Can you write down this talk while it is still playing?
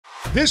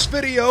This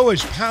video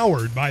is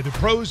powered by the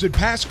pros at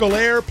Pascal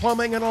Air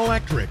Plumbing and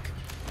Electric.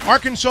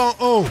 Arkansas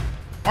owned,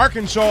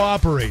 Arkansas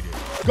operated.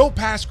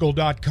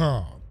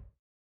 GoPascal.com.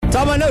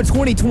 Tom, I know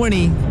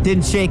 2020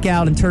 didn't shake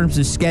out in terms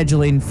of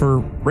scheduling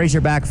for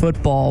Razorback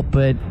football,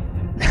 but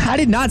I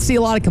did not see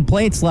a lot of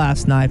complaints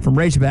last night from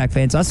Razorback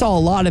fans. I saw a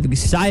lot of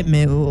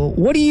excitement.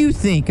 What do you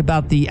think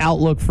about the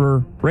outlook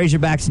for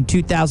Razorbacks in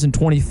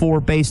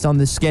 2024 based on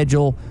the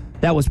schedule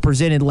that was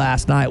presented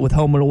last night with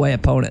home and away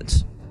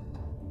opponents?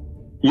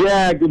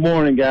 Yeah, good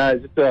morning, guys.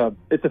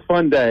 It's a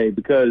fun day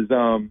because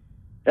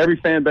every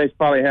fan base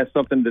probably has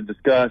something to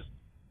discuss,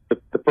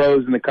 the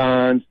pros and the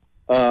cons.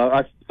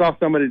 I saw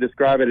somebody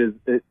describe it as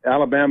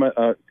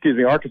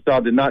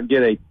Arkansas did not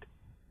get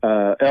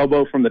a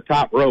elbow from the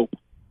top rope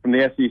from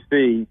the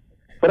SEC.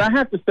 But I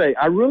have to say,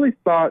 I really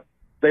thought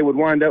they would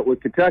wind up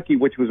with Kentucky,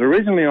 which was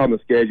originally on the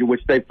schedule,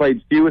 which they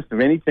played fewest of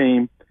any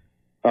team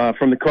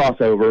from the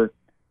crossover,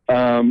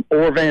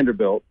 or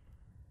Vanderbilt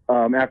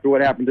after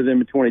what happened to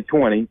them in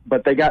 2020.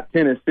 But they got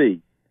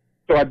Tennessee.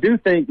 So I do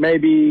think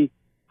maybe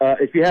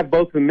if you have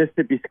both the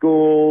Mississippi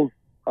schools,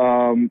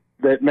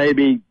 that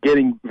maybe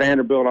getting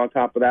Vanderbilt on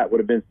top of that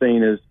would have been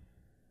seen as,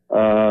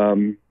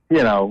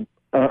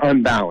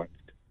 unbalanced.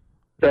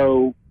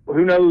 So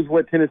who knows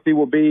what Tennessee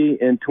will be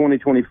in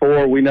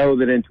 2024. We know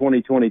that in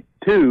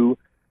 2022,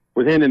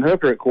 with Hendon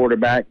Hooker at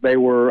quarterback, they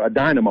were a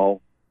dynamo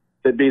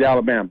that beat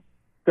Alabama.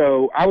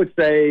 So I would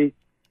say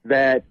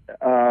that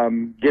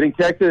getting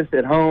Texas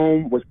at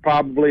home was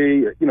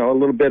probably, a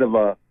little bit of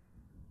a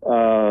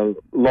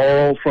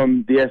lull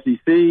from the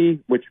SEC,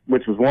 which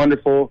was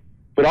wonderful.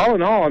 But all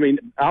in all, I mean,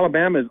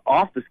 Alabama is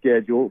off the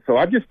schedule, so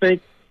I just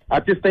think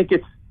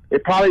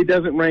it probably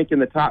doesn't rank in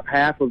the top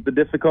half of the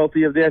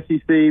difficulty of the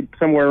SEC,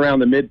 somewhere around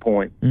the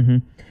midpoint. Mm-hmm.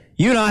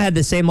 You and I had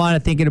the same line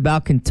of thinking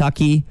about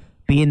Kentucky,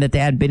 being that they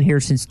hadn't been here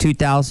since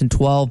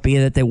 2012,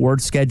 being that they were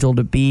scheduled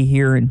to be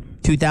here in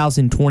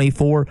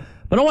 2024.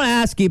 But I want to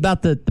ask you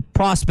about the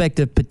prospect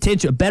of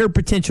better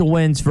potential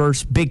wins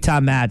versus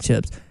big-time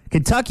matchups.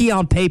 Kentucky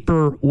on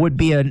paper would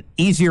be an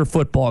easier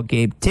football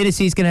game.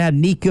 Tennessee's going to have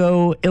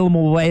Nico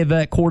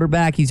Ilmueva at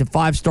quarterback. He's a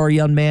five-star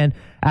young man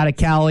out of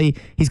Cali.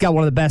 He's got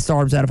one of the best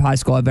arms out of high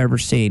school I've ever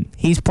seen.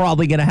 He's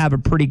probably going to have a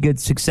pretty good,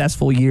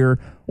 successful year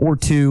or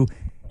two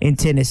in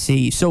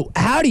Tennessee. So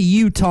how do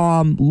you,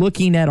 Tom,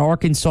 looking at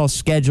Arkansas'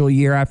 schedule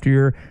year after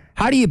year,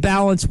 how do you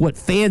balance what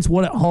fans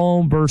want at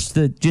home versus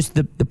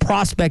the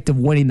prospect of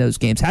winning those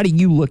games? How do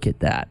you look at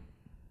that?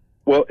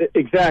 Well,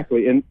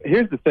 exactly. And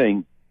here's the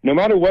thing. No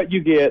matter what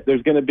you get,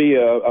 there's going to be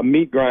a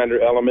meat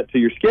grinder element to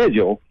your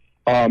schedule,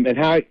 and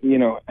how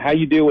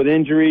you deal with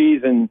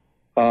injuries and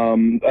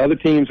other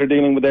teams are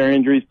dealing with their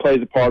injuries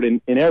plays a part in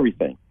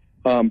everything.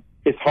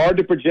 It's hard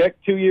to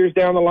project 2 years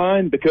down the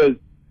line because,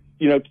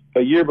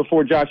 a year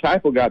before Josh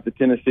Heupel got to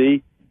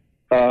Tennessee,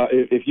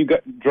 if you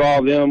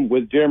draw them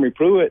with Jeremy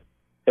Pruitt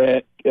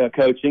at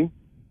coaching,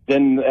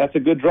 then that's a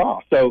good draw.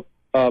 So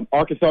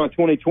Arkansas in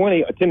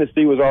 2020,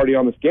 Tennessee was already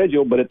on the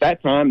schedule, but at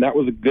that time that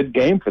was a good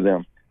game for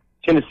them.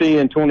 Tennessee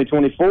in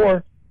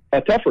 2024,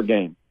 a tougher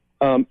game.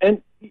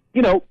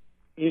 Your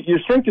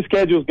strength of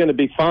schedule is going to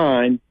be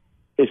fine.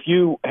 If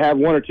you have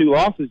one or two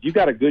losses, you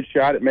got a good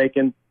shot at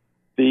making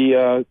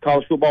the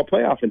college football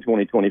playoff in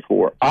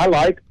 2024. I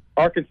like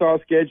Arkansas'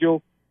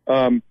 schedule.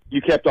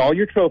 You kept all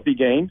your trophy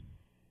games,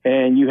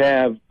 and you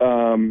have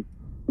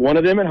one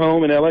of them at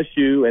home in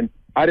LSU, and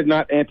I did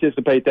not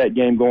anticipate that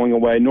game going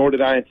away, nor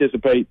did I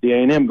anticipate the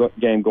A&M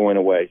game going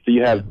away. So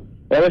you have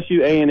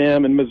LSU,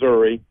 A&M, and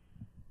Missouri.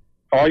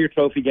 All your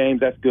trophy games,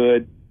 that's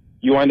good.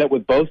 You wind up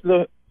with both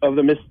of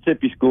the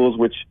Mississippi schools,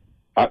 which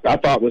I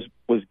thought was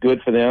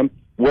good for them.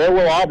 Where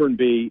will Auburn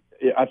be,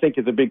 I think,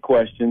 is a big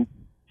question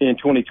in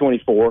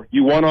 2024.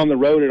 You won on the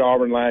road at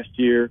Auburn last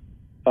year.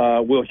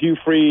 Will Hugh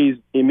Freeze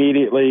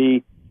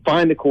immediately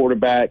find the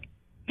quarterback,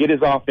 get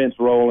his offense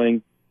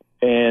rolling,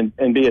 and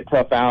be a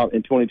tough out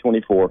in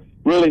 2024?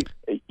 Really,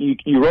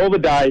 you roll the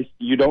dice.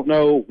 You don't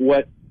know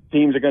what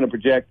teams are going to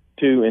project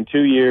to in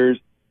 2 years.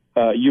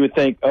 You would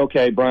think,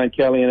 okay, Brian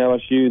Kelly and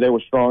LSU, they were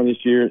strong this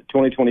year.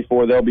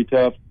 2024, they'll be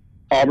tough.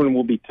 Auburn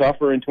will be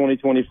tougher in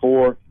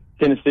 2024.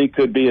 Tennessee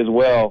could be as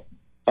well.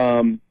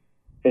 And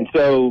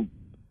so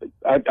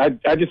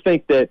I just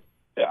think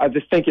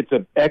it's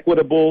an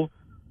equitable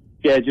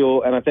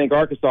schedule, and I think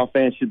Arkansas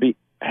fans should be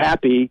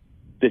happy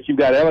that you've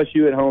got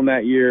LSU at home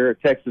that year,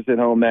 Texas at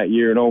home that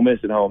year, and Ole Miss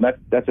at home.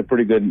 That's a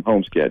pretty good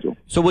home schedule.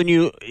 So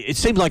it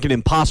seems like an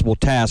impossible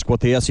task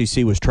what the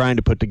SEC was trying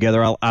to put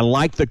together. I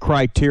like the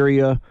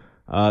criteria,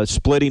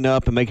 splitting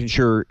up and making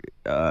sure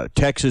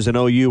Texas and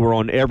OU were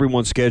on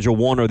everyone's schedule,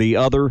 one or the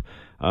other.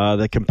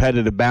 The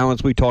competitive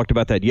balance, we talked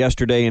about that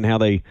yesterday, and how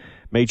they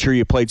made sure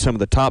you played some of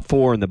the top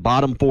four and the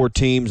bottom four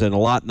teams and a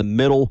lot in the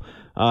middle.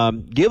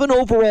 Give an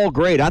overall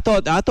grade. I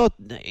thought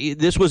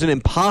this was an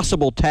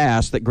impossible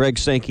task that Greg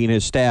Sankey and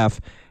his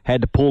staff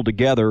had to pull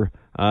together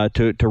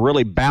to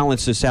really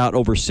balance this out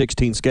over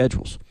 16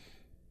 schedules.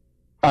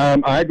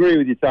 I agree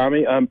with you,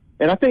 Tommy. And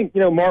I think,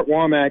 Mark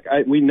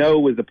Womack, we know,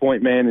 was the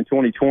point man in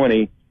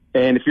 2020.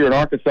 And if you're an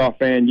Arkansas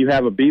fan, you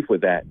have a beef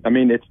with that. I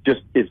mean, it's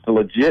a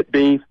legit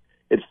beef.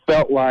 it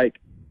felt like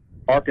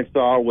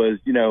Arkansas was,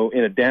 in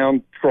a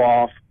down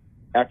trough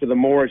after the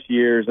Morris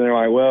years, and they're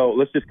like, well,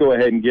 let's just go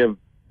ahead and give,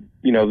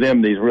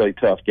 them these really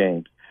tough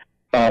games.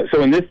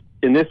 So in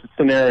this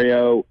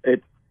scenario,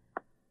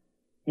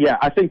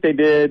 I think they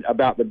did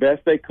about the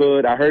best they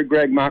could. I heard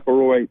Greg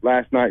McElroy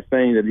last night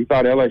saying that he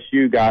thought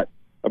LSU got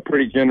a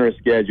pretty generous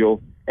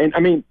schedule. And, I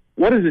mean,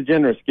 what is a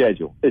generous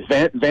schedule? Is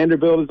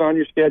Vanderbilt is on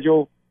your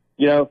schedule?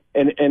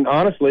 And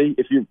honestly,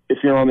 if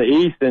you're on the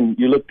East and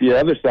you look the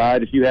other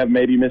side, if you have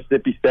maybe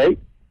Mississippi State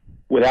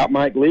without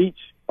Mike Leach,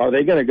 are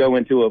they going to go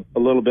into a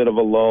little bit of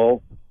a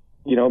lull?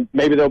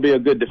 Maybe they'll be a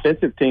good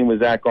defensive team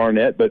with Zach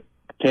Arnett, but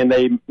can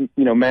they,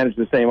 manage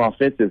the same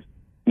offensive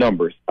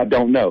numbers? I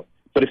don't know.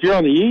 But if you're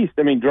on the East,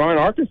 I mean, drawing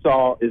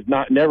Arkansas is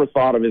never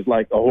thought of as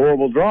like a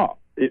horrible draw,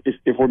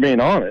 if we're being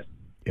honest.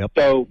 Yep.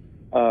 So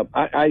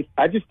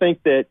I just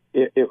think that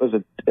it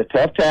was a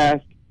tough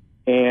task,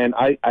 and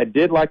I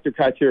did like their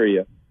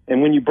criteria.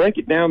 And when you break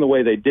it down the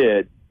way they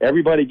did,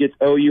 everybody gets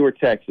OU or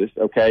Texas,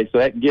 okay? So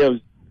that gives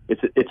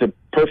it's a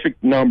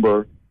perfect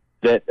number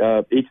that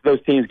each of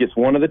those teams gets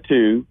one of the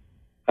two.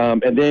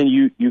 And then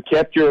you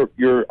kept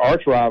your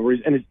arch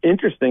rivalries. And it's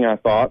interesting, I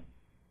thought,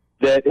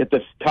 that at the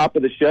top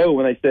of the show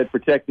when they said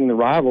protecting the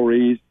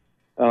rivalries,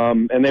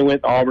 and they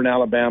went Auburn,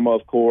 Alabama,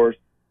 of course.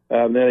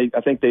 I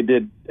think they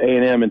did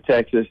A&M and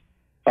Texas.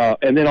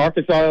 And then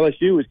Arkansas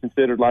LSU was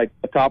considered like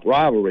a top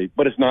rivalry,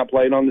 but it's not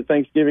played on the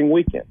Thanksgiving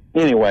weekend.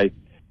 Anyway,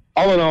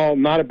 all in all,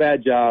 not a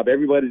bad job.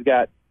 Everybody's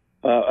got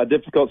a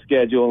difficult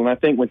schedule, and I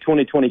think when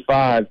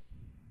 2025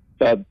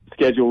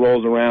 schedule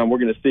rolls around, we're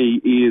going to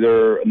see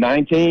either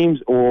 9 teams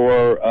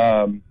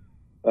or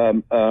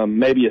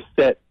maybe a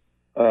set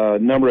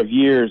number of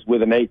years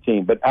with an 8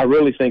 team. But I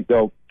really think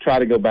they'll try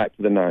to go back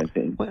to the 9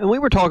 team. And we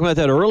were talking about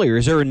that earlier.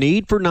 Is there a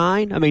need for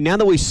 9? I mean, now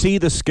that we see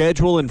the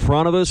schedule in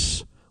front of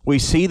us, we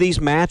see these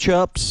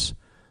matchups.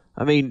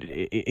 I mean,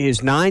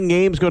 is 9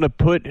 games going to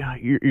put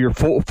your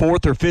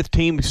 4th or 5th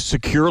team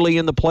securely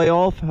in the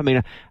playoff? I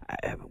mean,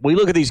 we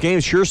look at these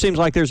games, sure seems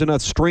like there's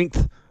enough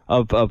strength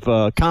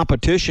of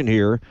competition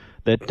here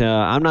that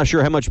I'm not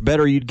sure how much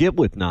better you'd get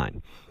with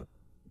 9.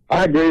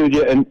 I agree with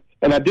you,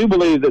 and I do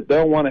believe that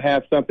they'll want to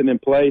have something in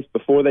place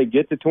before they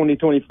get to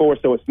 2024,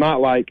 so it's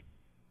not like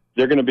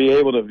they're going to be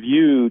able to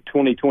view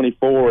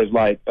 2024 as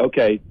like,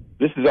 okay,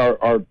 this is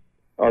our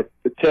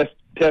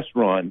test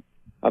run.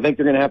 I think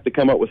they're going to have to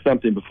come up with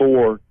something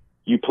before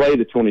you play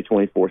the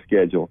 2024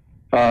 schedule.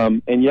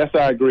 And yes,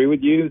 I agree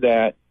with you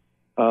that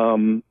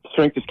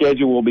strength of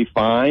schedule will be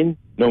fine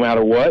no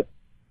matter what.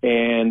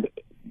 And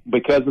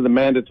because of the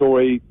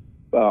mandatory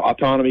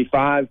Autonomy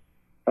 5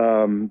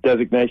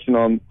 designation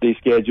on these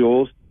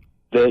schedules,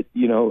 that,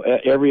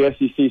 every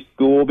SEC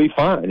school will be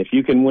fine. If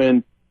you can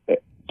win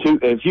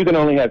if you can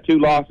only have 2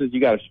 losses, you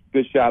got a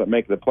good shot at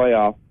making the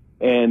playoff.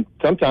 And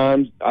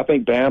sometimes I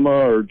think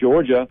Bama or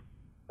Georgia,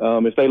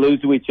 if they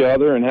lose to each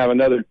other and have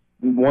another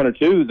 1 or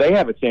 2, they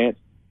have a chance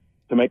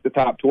to make the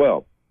top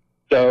 12.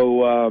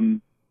 So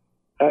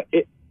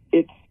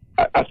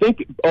I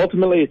think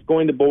ultimately it's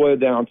going to boil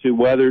down to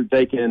whether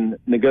they can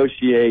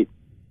negotiate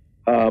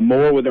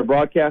more with their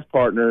broadcast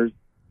partners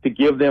to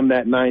give them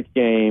that 9th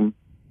game,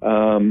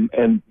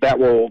 and that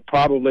will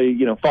probably,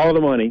 follow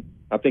the money.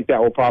 I think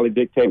that will probably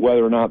dictate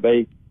whether or not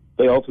they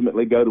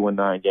ultimately go to a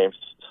 9-game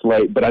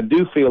slate. But I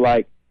do feel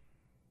like,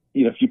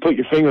 if you put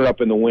your finger up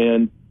in the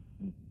wind,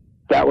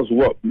 that was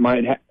what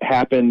might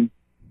happen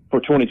for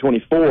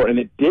 2024, and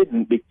it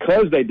didn't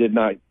because they did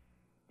not,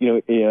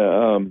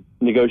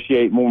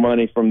 negotiate more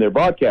money from their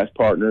broadcast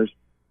partners,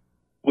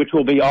 which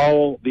will be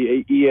all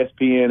the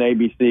ESPN,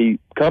 ABC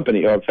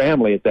company or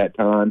family at that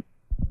time.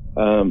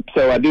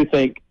 So I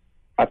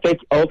think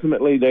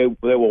ultimately they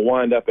will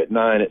wind up at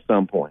 9 at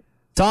some point.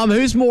 Tom,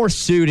 who's more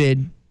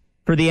suited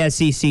for the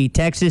SEC,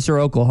 Texas or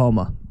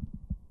Oklahoma?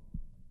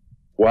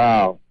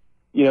 Wow.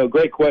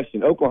 Great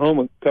question.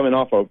 Oklahoma coming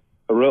off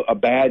a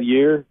bad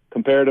year,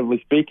 comparatively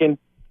speaking.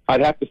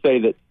 I'd have to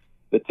say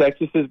that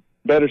Texas is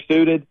better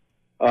suited.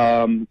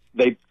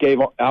 They gave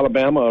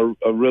Alabama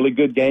a really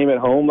good game at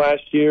home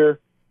last year.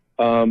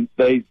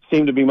 They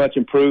seem to be much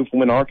improved from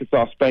when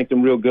Arkansas spanked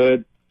them real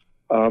good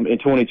in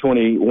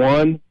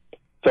 2021.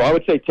 So I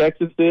would say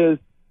Texas is.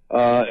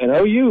 And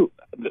OU,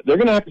 they're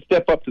going to have to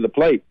step up to the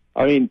plate.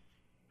 I mean,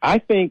 I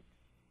think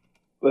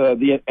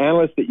the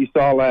analysts that you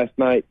saw last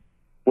night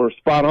were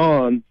spot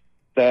on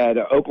that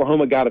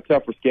Oklahoma got a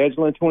tougher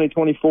schedule in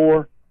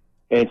 2024.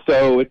 And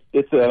so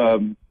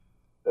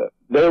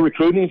their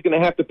recruiting is going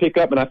to have to pick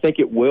up, and I think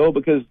it will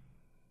because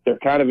they're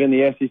kind of in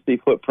the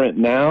SEC footprint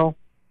now.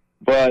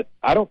 But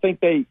I don't think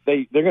they're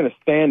going to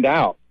stand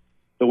out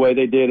the way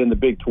they did in the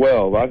Big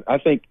 12. I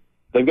think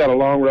they've got a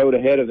long road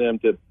ahead of them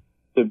to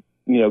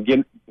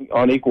get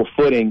on equal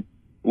footing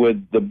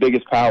with the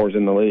biggest powers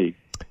in the league.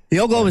 The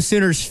Oklahoma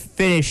Sooners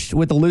finished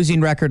with a losing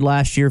record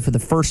last year for the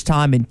first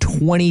time in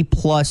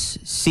 20-plus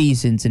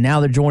seasons, and now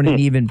they're joining an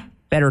even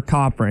better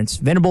conference.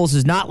 Venables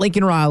is not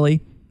Lincoln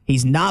Riley.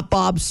 He's not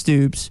Bob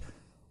Stoops.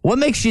 What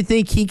makes you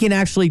think he can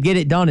actually get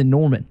it done in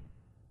Norman?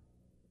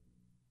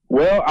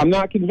 Well, I'm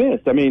not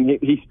convinced. I mean,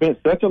 he spent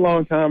such a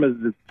long time as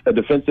a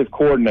defensive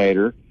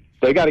coordinator.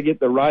 They got to get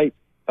the right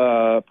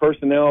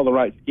personnel, the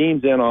right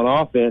schemes in on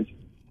offense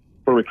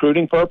for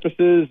recruiting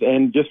purposes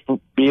and just for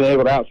being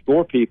able to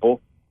outscore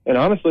people. And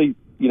honestly,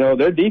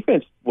 their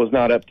defense was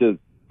not up to,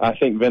 I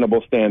think,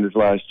 Venable standards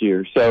last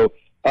year. So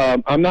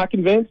I'm not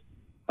convinced.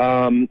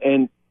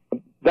 And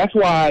that's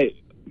why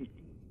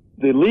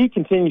the league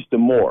continues to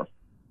morph.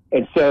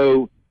 And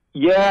so,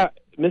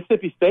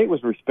 Mississippi State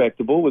was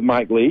respectable with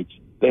Mike Leach.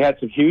 They had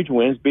some huge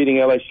wins, beating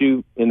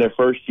LSU in their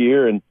first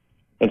year and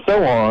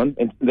so on.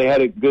 And they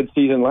had a good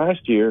season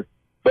last year.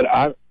 But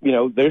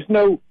there's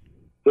no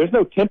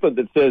template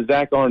that says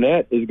Zach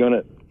Arnett is going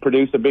to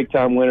produce a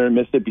big-time winner in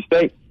Mississippi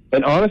State.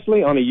 And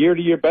honestly, on a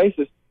year-to-year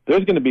basis,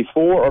 there's going to be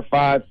 4 or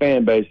 5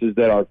 fan bases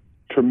that are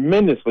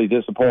tremendously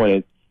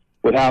disappointed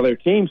with how their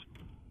teams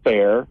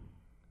fare.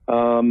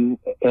 And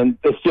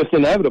it's just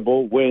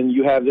inevitable when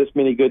you have this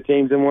many good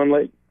teams in one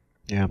league.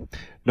 Yeah.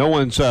 No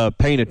one's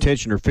paying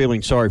attention or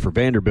feeling sorry for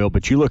Vanderbilt,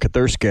 but you look at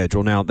their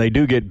schedule. Now, they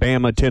do get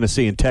Bama,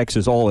 Tennessee, and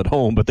Texas all at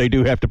home, but they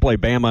do have to play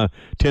Bama,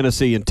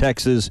 Tennessee, and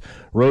Texas,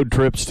 road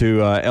trips to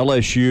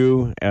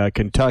LSU,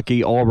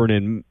 Kentucky, Auburn,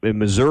 and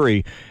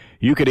Missouri.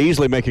 You could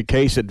easily make a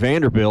case that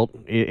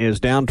Vanderbilt, as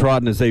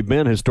downtrodden as they've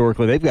been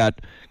historically, they've got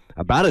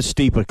about as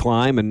steep a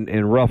climb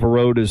and rough a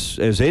road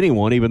as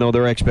anyone, even though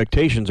their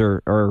expectations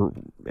are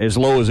as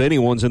low as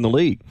anyone's in the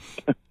league.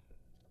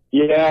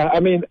 Yeah,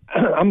 I mean,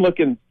 I'm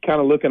looking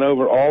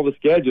over all the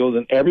schedules,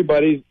 and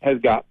everybody has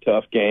got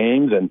tough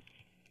games. And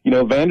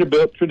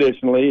Vanderbilt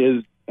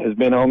traditionally has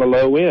been on the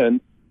low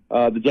end.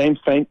 The James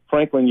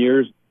Franklin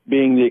years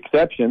being the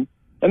exception,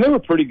 and they were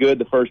pretty good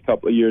the first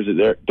couple of years of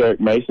Derek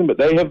Mason, but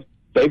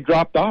they've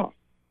dropped off.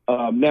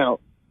 Now,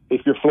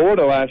 if you're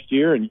Florida last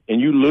year and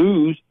you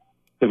lose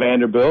to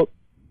Vanderbilt,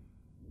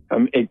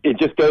 it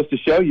just goes to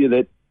show you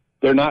that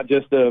they're not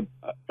just they're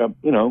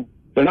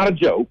not a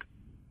joke.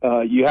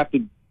 You have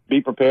to be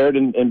prepared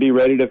and be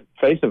ready to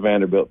face a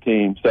Vanderbilt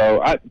team.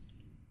 So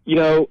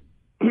no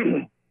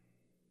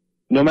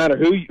matter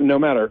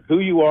who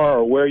you are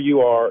or where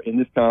you are in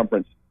this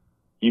conference,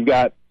 you've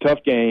got tough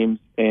games,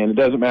 and it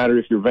doesn't matter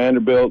if you're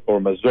Vanderbilt or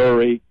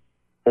Missouri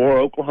or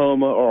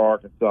Oklahoma or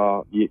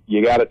Arkansas.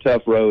 You got a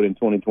tough road in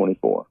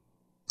 2024.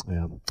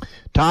 Yeah.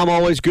 Tom,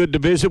 always good to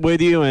visit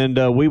with you,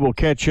 and we will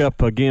catch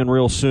up again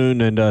real soon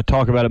and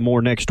talk about it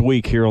more next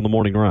week here on the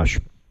Morning Rush.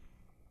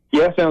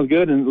 Yeah, sounds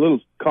good. And a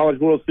little College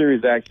World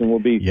Series action will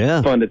be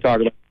fun to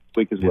talk about this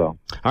week as well.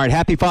 All right,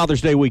 happy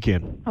Father's Day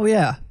weekend. Oh,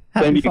 yeah.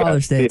 Happy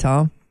Father's Day,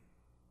 Tom.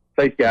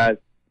 Thanks, guys.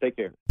 Take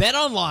care.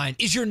 BetOnline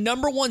is your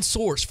 #1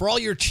 source for all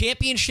your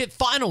championship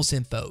finals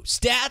info,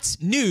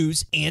 stats,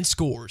 news, and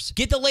scores.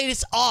 Get the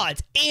latest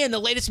odds and the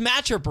latest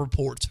matchup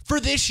reports for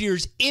this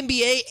year's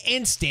NBA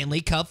and Stanley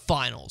Cup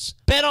Finals.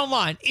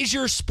 BetOnline is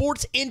your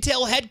sports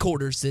intel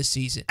headquarters this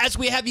season, as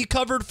we have you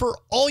covered for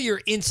all your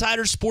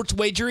insider sports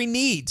wagering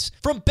needs,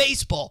 from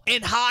baseball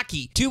and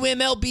hockey to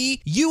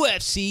MLB,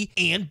 UFC,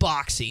 and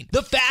boxing.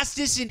 The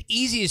fastest and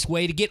easiest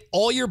way to get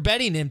all your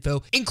betting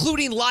info,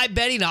 including live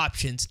betting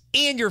options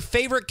and your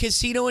favorite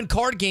casino and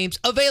card games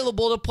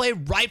available to play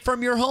right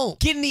from your home.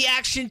 Get in the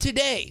action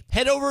today.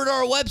 Head over to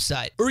our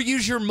website or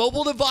use your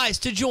mobile device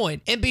to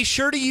join, and be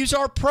sure to use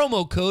our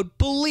promo code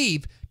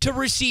BELIEVE to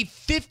receive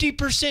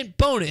 50%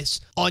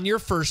 bonus on your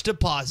first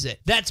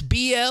deposit. That's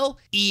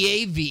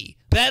BLEAV.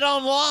 Bet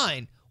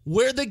online,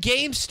 where the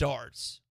game starts.